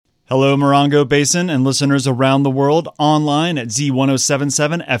Hello, Morongo Basin and listeners around the world online at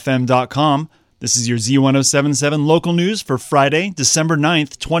Z107.7fm.com. This is your Z107.7 local news for Friday, December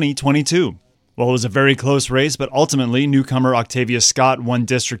 9th, 2022. Well, it was a very close race, but ultimately, newcomer Octavia Scott won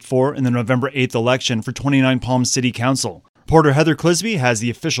District 4 in the November 8th election for 29 Palms City Council. Reporter Heather Clisby has the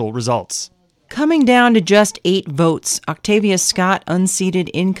official results. Coming down to just 8 votes, Octavia Scott unseated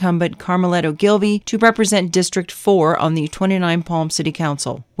incumbent Carmeletto Gilvey to represent District 4 on the 29 Palms City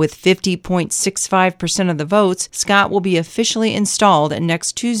Council. With 50.65% of the votes, Scott will be officially installed at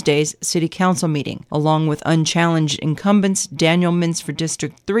next Tuesday's City Council meeting, along with unchallenged incumbents Daniel Mintz for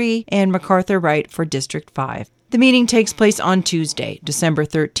District 3 and MacArthur Wright for District 5. The meeting takes place on Tuesday, December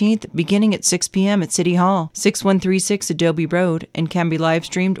 13th, beginning at 6 p.m. at City Hall, 6136 Adobe Road, and can be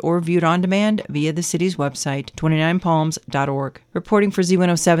live-streamed or viewed on demand via the city's website, 29palms.org. Reporting for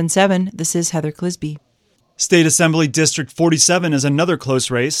Z107.7, this is Heather Clisby. State Assembly District 47 is another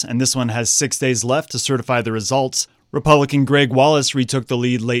close race, and this one has 6 days left to certify the results. Republican Greg Wallace retook the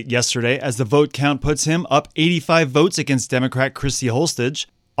lead late yesterday as the vote count puts him up 85 votes against Democrat Christy Holstage.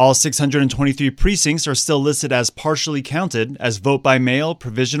 All 623 precincts are still listed as partially counted, as vote by mail,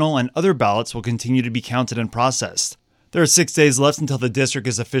 provisional, and other ballots will continue to be counted and processed. There are 6 days left until the district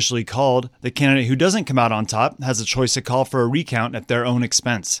is officially called. The candidate who doesn't come out on top has a choice to call for a recount at their own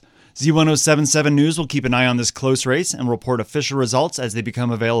expense. Z107.7 News will keep an eye on this close race and report official results as they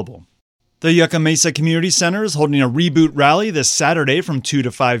become available. The Yucca Mesa Community Center is holding a reboot rally this Saturday from 2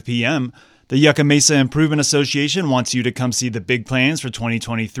 to 5 p.m. The Yucca Mesa Improvement Association wants you to come see the big plans for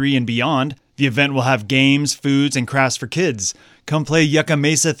 2023 and beyond. The event will have games, foods, and crafts for kids. Come play Yucca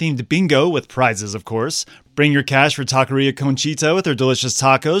Mesa-themed bingo with prizes, of course. Bring your cash for Taqueria Conchita with their delicious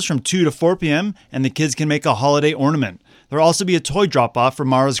tacos from 2 to 4 p.m., and the kids can make a holiday ornament. There will also be a toy drop-off for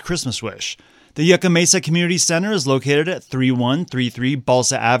Mara's Christmas wish. The Yucca Mesa Community Center is located at 3133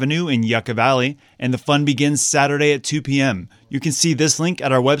 Balsa Avenue in Yucca Valley, and the fun begins Saturday at 2 p.m. You can see this link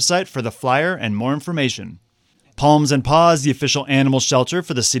at our website for the flyer and more information. Palms and Paws, the official animal shelter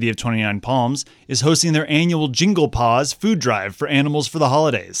for the city of 29 Palms, is hosting their annual Jingle Paws food drive for animals for the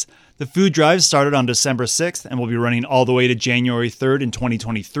holidays. The food drive started on December 6th and will be running all the way to January 3rd in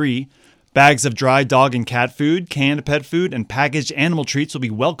 2023. Bags of dry dog and cat food, canned pet food, and packaged animal treats will be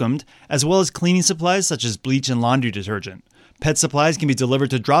welcomed, as well as cleaning supplies such as bleach and laundry detergent. Pet supplies can be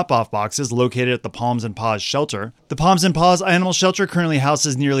delivered to drop-off boxes located at the Palms and Paws shelter. The Palms and Paws Animal Shelter currently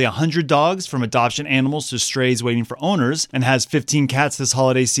houses nearly 100 dogs, from adoption animals to strays waiting for owners, and has 15 cats this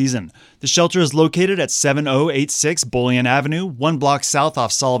holiday season. The shelter is located at 7086 Bullion Avenue, 1 block south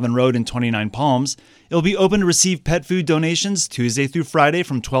off Sullivan Road in 29 Palms. It will be open to receive pet food donations Tuesday through Friday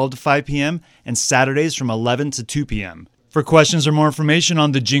from 12 to 5 p.m. and Saturdays from 11 to 2 p.m. For questions or more information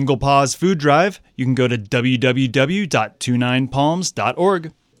on the Jingle Paws food drive, you can go to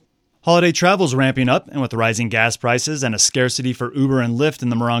www.29palms.org. Holiday travel is ramping up, and with rising gas prices and a scarcity for Uber and Lyft in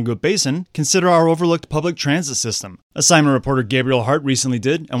the Morongo Basin, consider our overlooked public transit system. Assignment reporter Gabriel Hart recently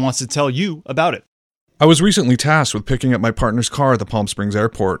did and wants to tell you about it. I was recently tasked with picking up my partner's car at the Palm Springs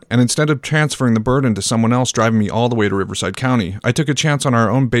airport, and instead of transferring the burden to someone else driving me all the way to Riverside County, I took a chance on our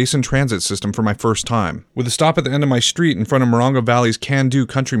own basin transit system for my first time. With a stop at the end of my street in front of Morongo Valley's Can-Do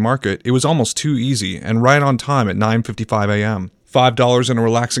Country Market, it was almost too easy, and right on time at 9:55 a.m. $5 and a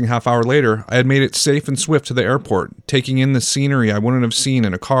relaxing half hour later, I had made it safe and swift to the airport, taking in the scenery I wouldn't have seen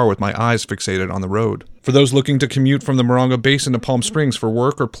in a car with my eyes fixated on the road. For those looking to commute from the Morongo Basin to Palm Springs for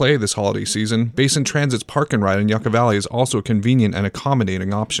work or play this holiday season, Basin Transit's Park and Ride in Yucca Valley is also a convenient and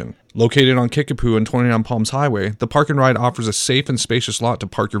accommodating option. Located on Kickapoo and 29 Palms Highway, the Park and Ride offers a safe and spacious lot to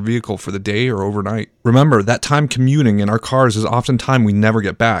park your vehicle for the day or overnight. Remember, that time commuting in our cars is often time we never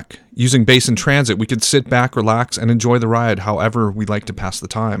get back. Using Basin Transit, we could sit back, relax, and enjoy the ride however we like to pass the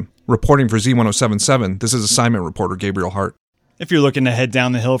time. Reporting for Z107.7, this is assignment reporter Gabriel Hart. If you're looking to head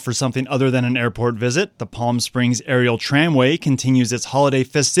down the hill for something other than an airport visit, the Palm Springs Aerial Tramway continues its holiday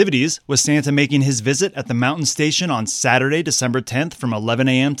festivities, with Santa making his visit at the mountain station on Saturday, December 10th from 11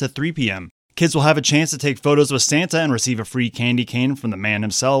 a.m. to 3 p.m. Kids will have a chance to take photos with Santa and receive a free candy cane from the man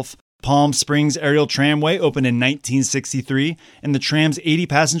himself. Palm Springs Aerial Tramway opened in 1963, and the tram's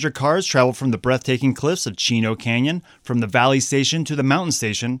 80-passenger cars travel from the breathtaking cliffs of Chino Canyon, from the valley station to the mountain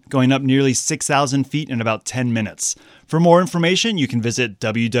station, going up nearly 6,000 feet in about 10 minutes. For more information, you can visit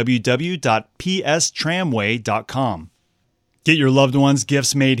www.pstramway.com. Get your loved ones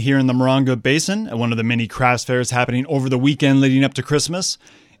gifts made here in the Morongo Basin at one of the many crafts fairs happening over the weekend leading up to Christmas.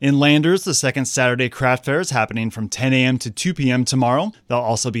 In Landers, the second Saturday craft fair is happening from 10 a.m. to 2 p.m. tomorrow. There'll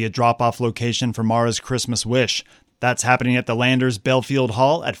also be a drop-off location for Mara's Christmas Wish. That's happening at the Landers Belfield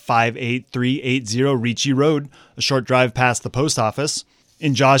Hall at 58380 Ricci Road, a short drive past the post office.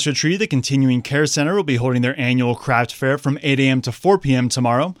 In Joshua Tree, the Continuing Care Center will be holding their annual craft fair from 8 a.m. to 4 p.m.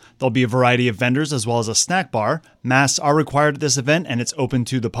 tomorrow. There'll be a variety of vendors as well as a snack bar. Masks are required at this event and it's open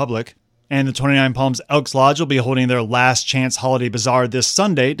to the public. And the 29 Palms Elks Lodge will be holding their Last Chance Holiday Bazaar this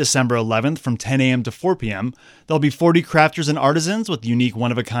Sunday, December 11th from 10 a.m. to 4 p.m. There'll be 40 crafters and artisans with unique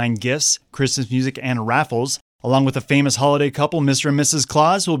one-of-a-kind gifts, Christmas music, and raffles. Along with the famous holiday couple, Mr. and Mrs.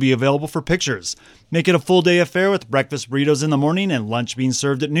 Claus, will be available for pictures. Make it a full day affair with breakfast burritos in the morning and lunch being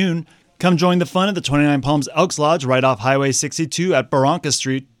served at noon. Come join the fun at the 29 Palms Elks Lodge right off Highway 62 at Barranca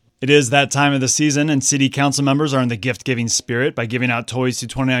Street. It is that time of the season, and city council members are in the gift-giving spirit by giving out toys to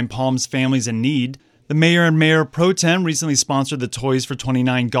 29 Palms families in need. The mayor and mayor pro tem recently sponsored the Toys for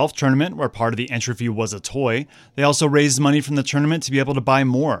 29 golf tournament, where part of the entry fee was a toy. They also raised money from the tournament to be able to buy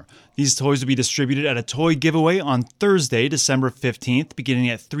more. These toys will be distributed at a toy giveaway on Thursday, December 15th, beginning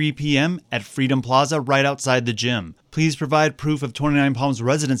at 3 p.m. at Freedom Plaza right outside the gym. Please provide proof of 29 Palms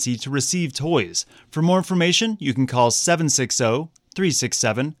residency to receive toys. For more information, you can call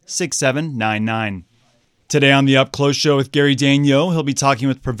 760-367-6799. Today on the Up Close Show with Gary Daigneault, he'll be talking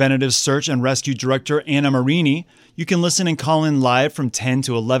with Preventative Search and Rescue Director Anna Marini. You can listen and call in live from 10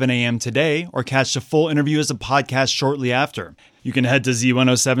 to 11 a.m. today or catch the full interview as a podcast shortly after. You can head to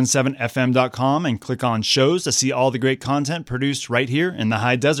Z107.7fm.com and click on shows to see all the great content produced right here in the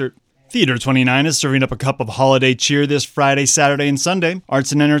high desert. Theater 29 is serving up a cup of holiday cheer this Friday, Saturday, and Sunday.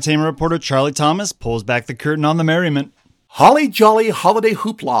 Arts and entertainment reporter Charlie Thomas pulls back the curtain on the merriment. Holly Jolly Holiday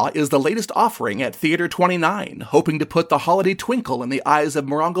Hoopla is the latest offering at Theater 29, hoping to put the holiday twinkle in the eyes of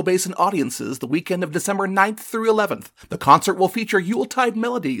Morongo Basin audiences the weekend of December 9th through 11th. The concert will feature Yuletide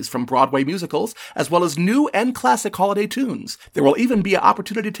melodies from Broadway musicals, as well as new and classic holiday tunes. There will even be an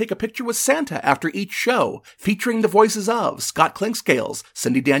opportunity to take a picture with Santa after each show, featuring the voices of Scott Clinkscales,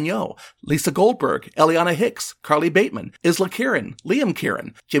 Cindy Daigneault, Lisa Goldberg, Eliana Hicks, Carly Bateman, Isla Kieran, Liam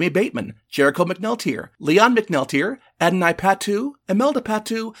Kieran, Jimmy Bateman, Jericho McNeltier, Leon McNeltier, Adonai Patu, Imelda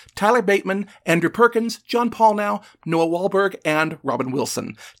Patu, Tyler Bateman, Andrew Perkins, John Paulnow, Noah Wahlberg, and Robin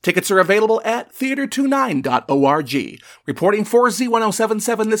Wilson. Tickets are available at theater29.org. Reporting for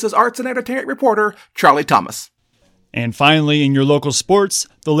Z107.7, this is arts and entertainment reporter Charlie Thomas. And finally, in your local sports,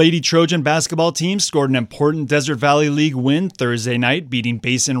 the Lady Trojan basketball team scored an important Desert Valley League win Thursday night, beating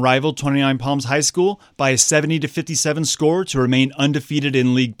Basin rival 29 Palms High School by a 70-57 score to remain undefeated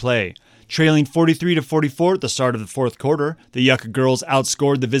in league play. Trailing 43-44 at the start of the fourth quarter, the Yucca girls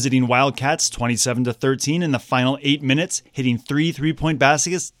outscored the visiting Wildcats 27-13 in the final 8 minutes, hitting 3 3-point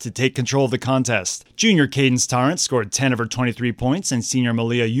baskets to take control of the contest. Junior Cadence Tarrant scored 10 of her 23 points, and senior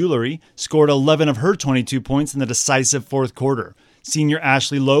Malia Eulery scored 11 of her 22 points in the decisive fourth quarter. Senior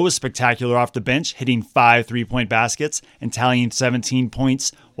Ashley Lowe was spectacular off the bench, hitting 5 3-point baskets and tallying 17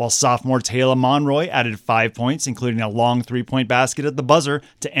 points, while sophomore Taylor Monroy added 5 points, including a long 3-point basket at the buzzer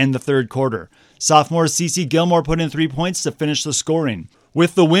to end the third quarter. Sophomore Cece Gilmore put in 3 points to finish the scoring.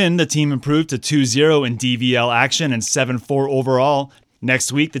 With the win, the team improved to 2-0 in DVL action and 7-4 overall.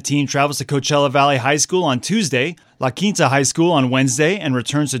 Next week, the team travels to Coachella Valley High School on Tuesday, La Quinta High School on Wednesday, and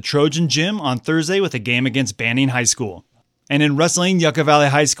returns to Trojan Gym on Thursday with a game against Banning High School. And in wrestling, Yucca Valley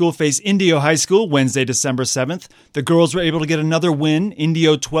High School faced Indio High School Wednesday, December 7th. The girls were able to get another win,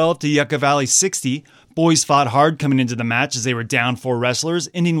 Indio 12 to Yucca Valley 60. Boys fought hard coming into the match as they were down 4 wrestlers,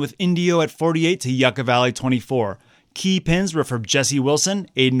 ending with Indio at 48 to Yucca Valley 24. Key pins were from Jesse Wilson,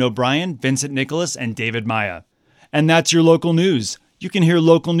 Aiden O'Brien, Vincent Nicholas, and David Maya. And that's your local news. You can hear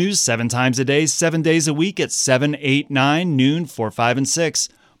local news 7 times a day, 7 days a week at 7, 8, 9, noon, 4, 5, and 6.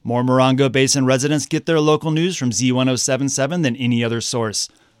 More Morongo Basin residents get their local news from Z107.7 than any other source.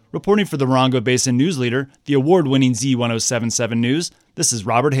 Reporting for the Morongo Basin News Leader, the award-winning Z107.7 News, this is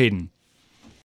Robert Hayden.